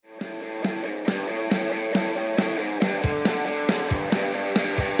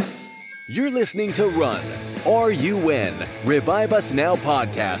You're listening to Run, or You Win, Revive Us Now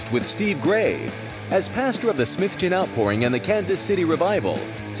podcast with Steve Gray. As pastor of the Smithton Outpouring and the Kansas City Revival,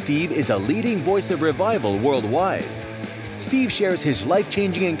 Steve is a leading voice of revival worldwide. Steve shares his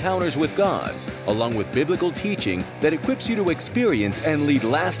life-changing encounters with God, along with biblical teaching that equips you to experience and lead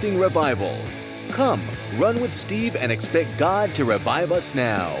lasting revival. Come, run with Steve and expect God to revive us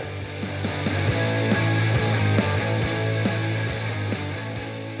now.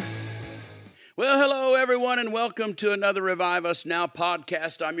 Well, hello, everyone, and welcome to another Revive Us Now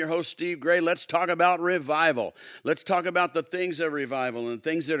podcast. I'm your host, Steve Gray. Let's talk about revival. Let's talk about the things of revival and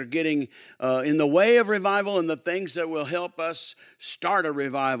things that are getting in the way of revival and the things that will help us start a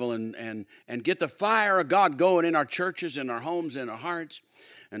revival and get the fire of God going in our churches, in our homes, in our hearts.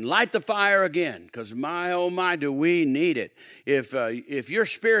 And light the fire again, because my, oh my, do we need it. If you're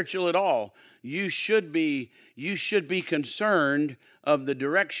spiritual at all, you should be concerned of the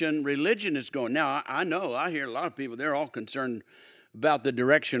direction religion is going. Now, I know, I hear a lot of people, they're all concerned about the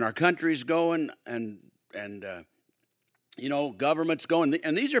direction our country's going and government's going.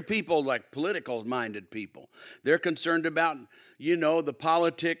 And these are people like political-minded people. They're concerned about, the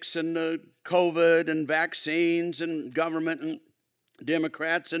politics and the COVID and vaccines and government and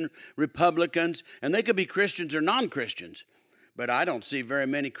Democrats and Republicans. And they could be Christians or non-Christians. But I don't see very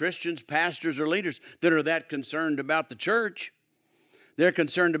many Christians, pastors, or leaders that are that concerned about the church. They're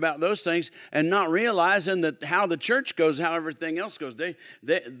concerned about those things and not realizing that how the church goes, how everything else goes.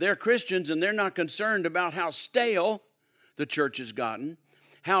 They're Christians and they're not concerned about how stale the church has gotten,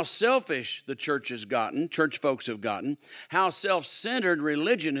 how selfish the church has gotten, church folks have gotten, how self-centered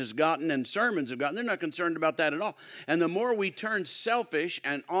religion has gotten and sermons have gotten. They're not concerned about that at all. And the more we turn selfish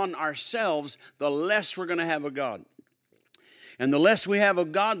and on ourselves, the less we're going to have of God. And the less we have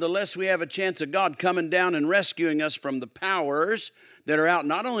of God, the less we have a chance of God coming down and rescuing us from the powers that are out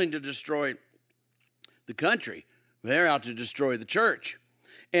not only to destroy the country, they're out to destroy the church.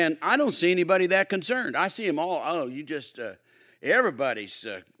 And I don't see anybody that concerned. I see them all, everybody's,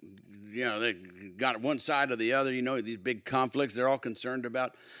 they got one side or the other, these big conflicts. They're all concerned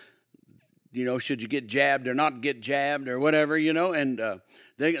about, should you get jabbed or not get jabbed or whatever,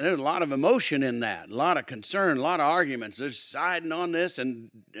 there's a lot of emotion in that, a lot of concern, a lot of arguments. There's siding on this and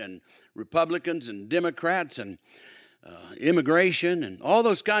Republicans and Democrats and immigration and all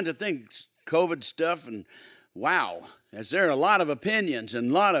those kinds of things, COVID stuff. And wow, there are a lot of opinions and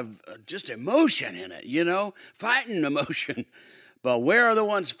a lot of just emotion in it, fighting emotion. But where are the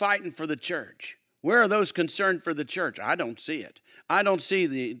ones fighting for the church? Where are those concerned for the church? I don't see it. I don't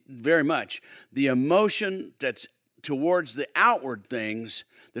see very much the emotion that's towards the outward things,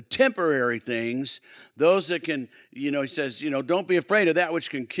 the temporary things, those that can, he says, don't be afraid of that which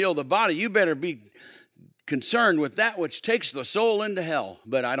can kill the body. You better be concerned with that which takes the soul into hell.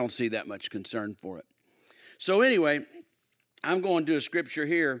 But I don't see that much concern for it. So anyway, I'm going to a scripture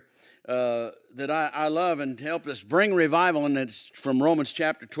here that I love and to help us bring revival, and it's from Romans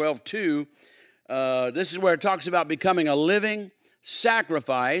chapter 12:2. This is where it talks about becoming a living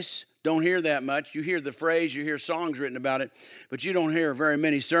sacrifice. Don't hear that much. You hear the phrase, you hear songs written about it, but you don't hear very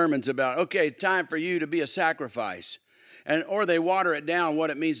many sermons about, okay, time for you to be a sacrifice. Or they water it down what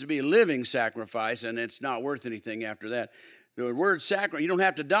it means to be a living sacrifice, and it's not worth anything after that. The word sacrifice, you don't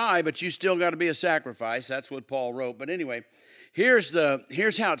have to die, but you still got to be a sacrifice. That's what Paul wrote. But anyway, here's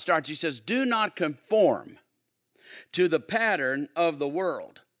how it starts. He says, do not conform to the pattern of the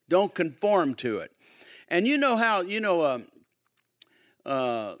world. Don't conform to it. And you know how,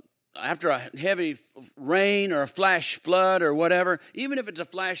 after a heavy rain or a flash flood or whatever, even if it's a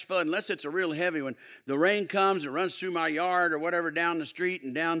flash flood, unless it's a real heavy one, the rain comes, it runs through my yard or whatever down the street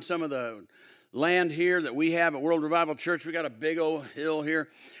and down some of the land here that we have at World Revival Church. We got a big old hill here.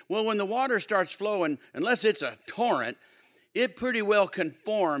 Well, when the water starts flowing, unless it's a torrent, it pretty well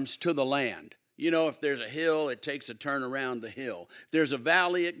conforms to the land. If there's a hill, it takes a turn around the hill. If there's a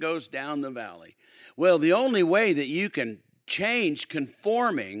valley, it goes down the valley. Well, the only way that you can change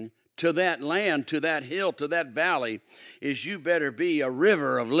conforming to that land, to that hill, to that valley, is you better be a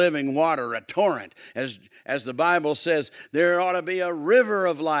river of living water, a torrent. As the Bible says, there ought to be a river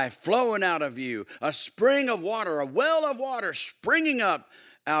of life flowing out of you, a spring of water, a well of water springing up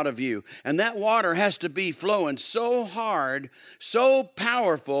out of you. And that water has to be flowing so hard, so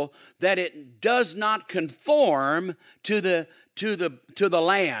powerful, that it does not conform to the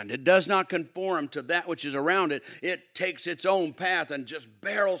land. It does not conform to that which is around it. It takes its own path and just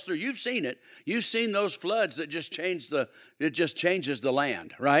barrels through. You've seen it. You've seen those floods that just changes the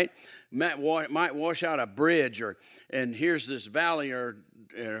land, right? Might wash out a bridge, and here's this valley or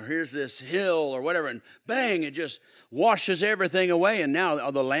here's this hill or whatever, and bang, it just washes everything away, and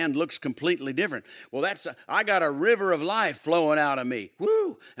now the land looks completely different. Well, I got a river of life flowing out of me.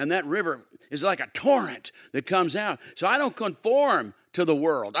 Woo! And that river is like a torrent that comes out. So I don't conform to the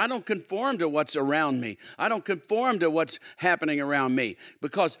world. I don't conform to what's around me. I don't conform to what's happening around me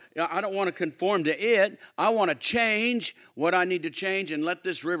because I don't want to conform to it. I want to change what I need to change and let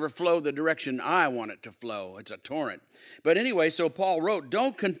this river flow the direction I want it to flow. It's a torrent. But anyway, so Paul wrote,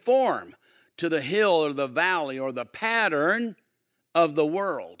 don't conform to the hill or the valley or the pattern of the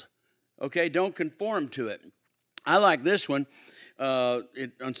world. Okay, don't conform to it. I like this one.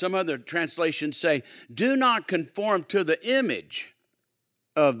 On some other translations say, do not conform to the image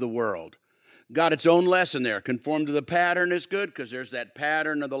of the world. Got its own lesson there. Conform to the pattern is good because there's that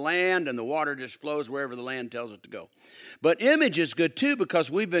pattern of the land and the water just flows wherever the land tells it to go. But image is good too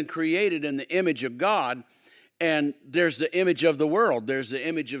because we've been created in the image of God, and there's the image of the world. There's the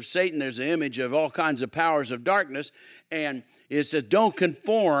image of Satan. There's the image of all kinds of powers of darkness. And it says don't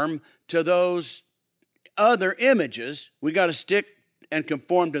conform to those other images. We got to stick and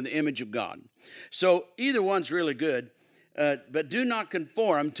conform to the image of God. So either one's really good. But do not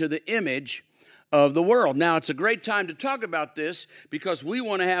conform to the image of the world. Now, it's a great time to talk about this because we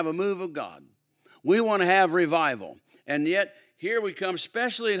want to have a move of God. We want to have revival. And yet, here we come,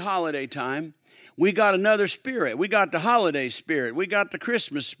 especially at holiday time, we got another spirit. We got the holiday spirit. We got the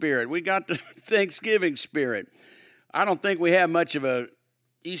Christmas spirit. We got the Thanksgiving spirit. I don't think we have much of a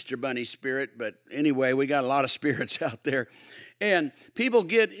Easter bunny spirit, but anyway, we got a lot of spirits out there. And people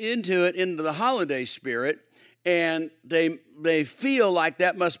get into the holiday spirit, and they feel like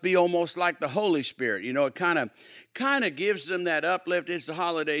that must be almost like the Holy Spirit. You know, it kind of gives them that uplift. It's the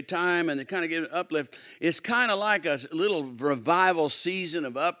holiday time, and it kind of gives an uplift. It's kind of like a little revival season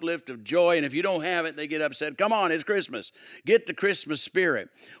of uplift, of joy, and if you don't have it, they get upset. Come on, it's Christmas. Get the Christmas spirit.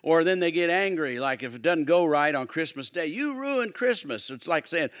 Or then they get angry, like if it doesn't go right on Christmas Day. You ruined Christmas. It's like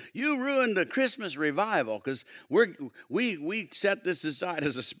saying, you ruined the Christmas revival because we set this aside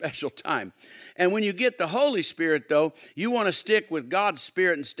as a special time. And when you get the Holy Spirit, though, you want to stick with God's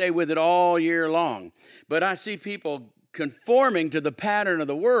Spirit and stay with it all year long. But I see people conforming to the pattern of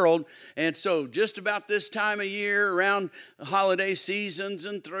the world, and so just about this time of year, around holiday seasons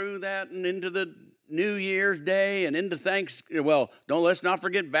and through that and into the New Year's Day and into let's not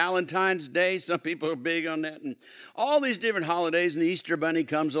forget Valentine's Day. Some people are big on that. And all these different holidays, and the Easter Bunny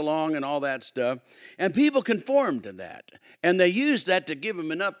comes along and all that stuff. And people conform to that. And they use that to give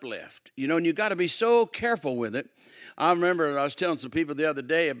them an uplift. You know, and you got to be so careful with it. I remember I was telling some people the other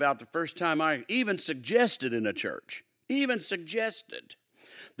day about the first time I even suggested in a church,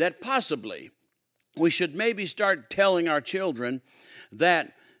 that possibly we should maybe start telling our children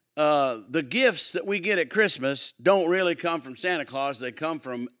that the gifts that we get at Christmas don't really come from Santa Claus. They come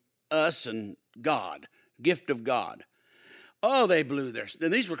from us and God, gift of God. Oh,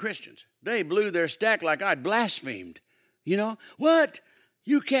 and these were Christians. They blew their stack like I'd blasphemed. You know, what?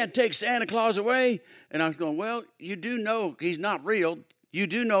 You can't take Santa Claus away? And I was going, well, you do know he's not real. You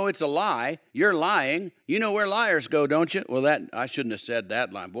do know it's a lie. You're lying. You know where liars go, don't you? Well, I shouldn't have said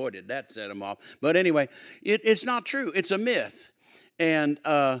that line. Boy, did that set them off. But anyway, it's not true. It's a myth. And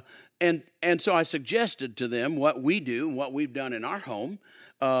so I suggested to them what we do, what we've done in our home,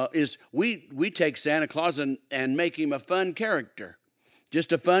 is we take Santa Claus and make him a fun character.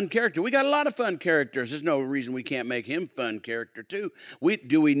 Just a fun character. We got a lot of fun characters. There's no reason we can't make him fun character too.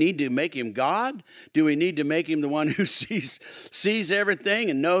 Do we need to make him God? Do we need to make him the one who sees everything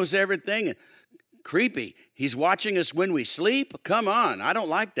and knows everything? And creepy. He's watching us when we sleep. Come on, I don't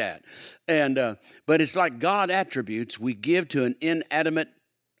like that. But it's like God attributes we give to an inanimate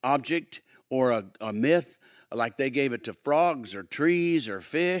object or a myth, like they gave it to frogs or trees or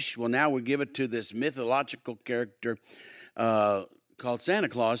fish. Well, now we give it to this mythological character called Santa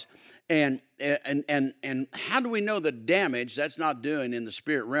Claus. And how do we know the damage that's not doing in the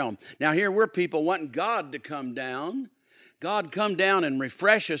spirit realm? Now here we're people wanting God to come down. God, come down and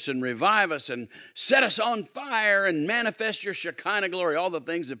refresh us and revive us and set us on fire and manifest your Shekinah glory, all the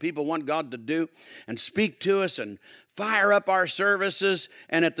things that people want God to do and speak to us and fire up our services.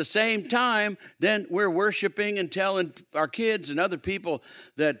 And at the same time, then we're worshiping and telling our kids and other people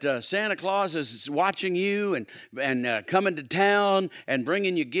that Santa Claus is watching you and coming to town and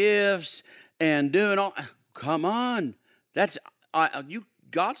bringing you gifts and doing all. Come on. That's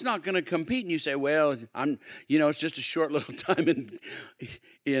God's not going to compete, and you say, "Well, it's just a short little time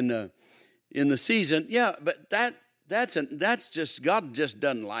in the season." Yeah, but that's just God just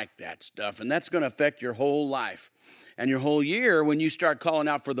doesn't like that stuff, and that's going to affect your whole life. And your whole year, when you start calling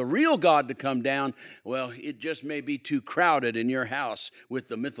out for the real God to come down, well, it just may be too crowded in your house with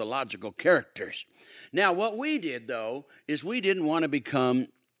the mythological characters. Now, what we did, though, is we didn't want to become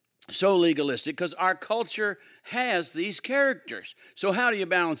so legalistic because our culture has these characters. So how do you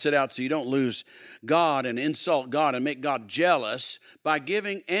balance it out so you don't lose God and insult God and make God jealous by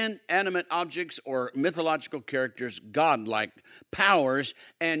giving inanimate objects or mythological characters godlike powers,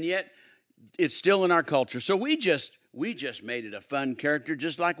 and yet it's still in our culture? So we just made it a fun character,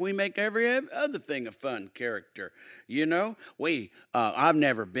 just like we make every other thing a fun character. You know, I've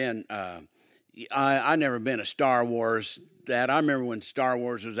never been I never been a Star Wars. I remember when Star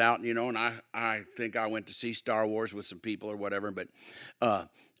Wars was out, you know, and I think I went to see Star Wars with some people or whatever, but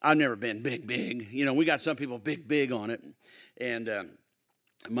I've never been big. You know, we got some people big on it. And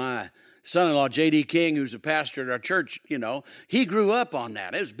my son-in-law, J.D. King, who's a pastor at our church, you know, he grew up on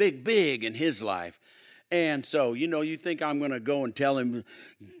that. It was big in his life. And so, you know, you think I'm going to go and tell him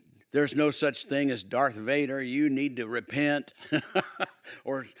there's no such thing as Darth Vader, you need to repent.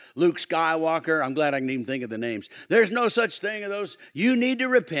 Or Luke Skywalker, I'm glad I can even think of the names. There's no such thing as those, you need to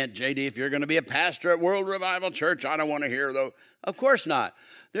repent, JD, if you're going to be a pastor at World Revival Church. I don't want to hear those. Of course not.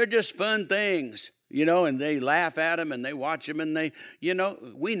 They're just fun things, you know, and they laugh at them and they watch them and they, you know,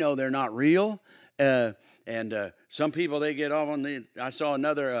 we know they're not real. And some people, they get off on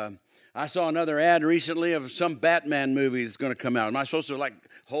I saw another ad recently of some Batman movie that's going to come out. Am I supposed to like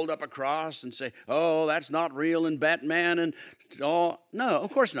hold up a cross and say, oh, that's not real in Batman and all? No,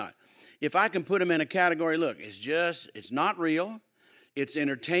 of course not. If I can put them in a category, look, it's not real. It's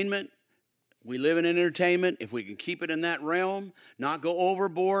entertainment. We live in entertainment. If we can keep it in that realm, not go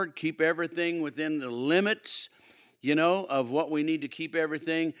overboard, keep everything within the limits, you know, of what we need to keep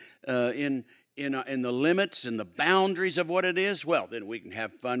everything in the limits and the boundaries of what it is, well, then we can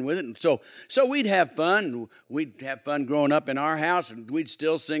have fun with it. And so we'd have fun. We'd have fun growing up in our house, and we'd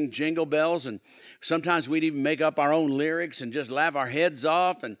still sing Jingle Bells, and sometimes we'd even make up our own lyrics and just laugh our heads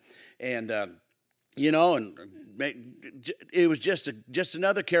off, and you know, and it was just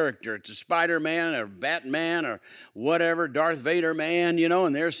another character. It's a Spider-Man or Batman or whatever, Darth Vader man, you know,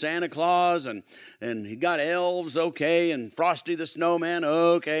 and there's Santa Claus, and he got elves, okay, and Frosty the Snowman,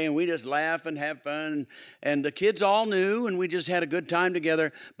 okay, and we just laugh and have fun, and the kids all knew, and we just had a good time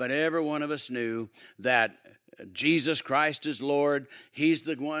together, but every one of us knew that Jesus Christ is Lord. He's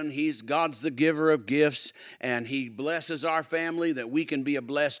the one, God's the giver of gifts, and he blesses our family that we can be a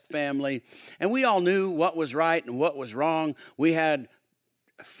blessed family. And we all knew what was right and what was wrong. We had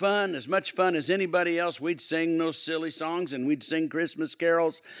fun, as much fun as anybody else. We'd sing those silly songs and we'd sing Christmas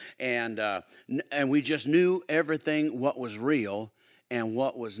carols, and we just knew everything, what was real and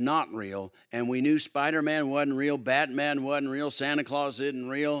what was not real. And we knew Spider-Man wasn't real, Batman wasn't real, Santa Claus isn't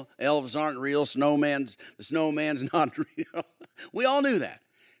real, elves aren't real, the snowman's not real. We all knew that.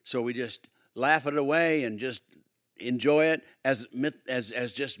 So we just laugh it away and just enjoy it as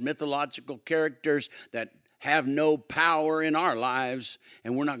just mythological characters that have no power in our lives,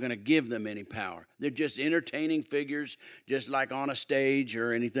 and we're not going to give them any power. They're just entertaining figures, just like on a stage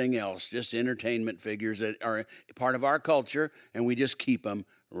or anything else, just entertainment figures that are part of our culture, and we just keep them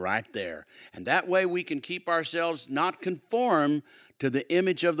right there. And that way we can keep ourselves not conform to the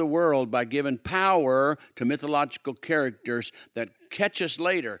image of the world by giving power to mythological characters that catch us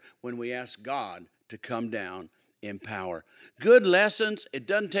later when we ask God to come down in power. Good lessons. It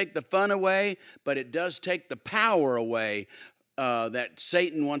doesn't take the fun away, but it does take the power away that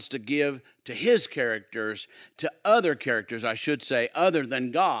Satan wants to give to his characters, to other characters, I should say, other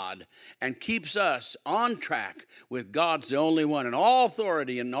than God, and keeps us on track with God's the only one. And all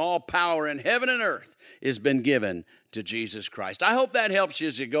authority and all power in heaven and earth has been given to Jesus Christ. I hope that helps you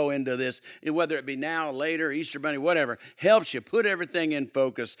as you go into this, whether it be now, later, Easter Bunny, whatever, helps you put everything in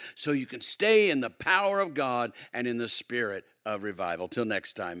focus so you can stay in the power of God and in the spirit of revival. Till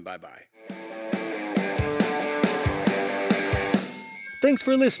next time, bye-bye. Thanks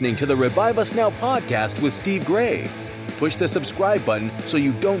for listening to the Revive Us Now podcast with Steve Gray. Push the subscribe button so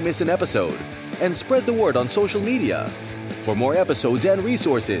you don't miss an episode, and spread the word on social media. For more episodes and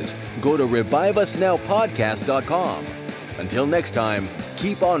resources, go to reviveusnowpodcast.com. Until next time,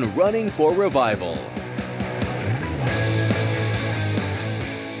 keep on running for revival.